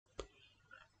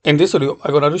In this video,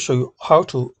 I'm going to show you how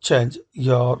to change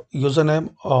your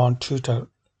username on Twitter.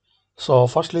 So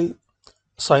firstly,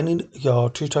 sign in your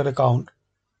Twitter account,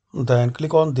 then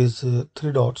click on these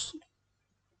three dots.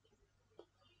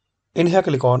 In here,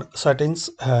 click on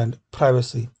settings and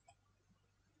privacy.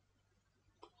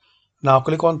 Now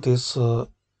click on this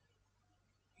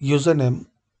username.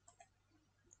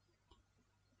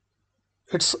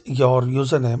 It's your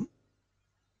username.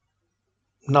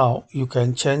 Now you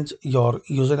can change your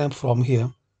username from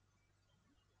here.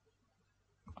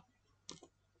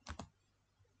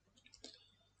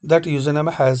 That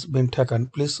username has been taken.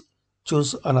 Please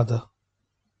choose another.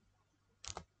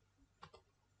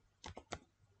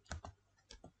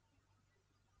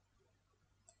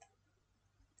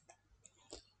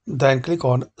 Then click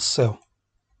on save.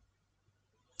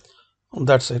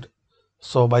 That's it.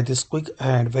 So by this quick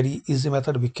and very easy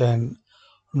method, we can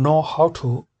know how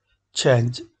to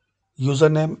change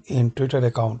username in Twitter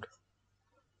account.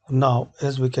 Now,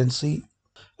 as we can see,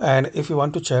 and if you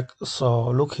want to check, so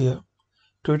look here,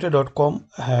 twitter.com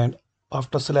and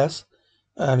after slash,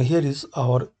 and here is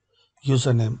our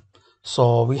username.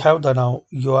 So we have the now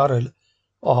URL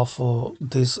of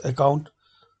this account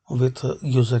with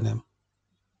username.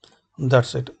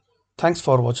 That's it. Thanks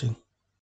for watching.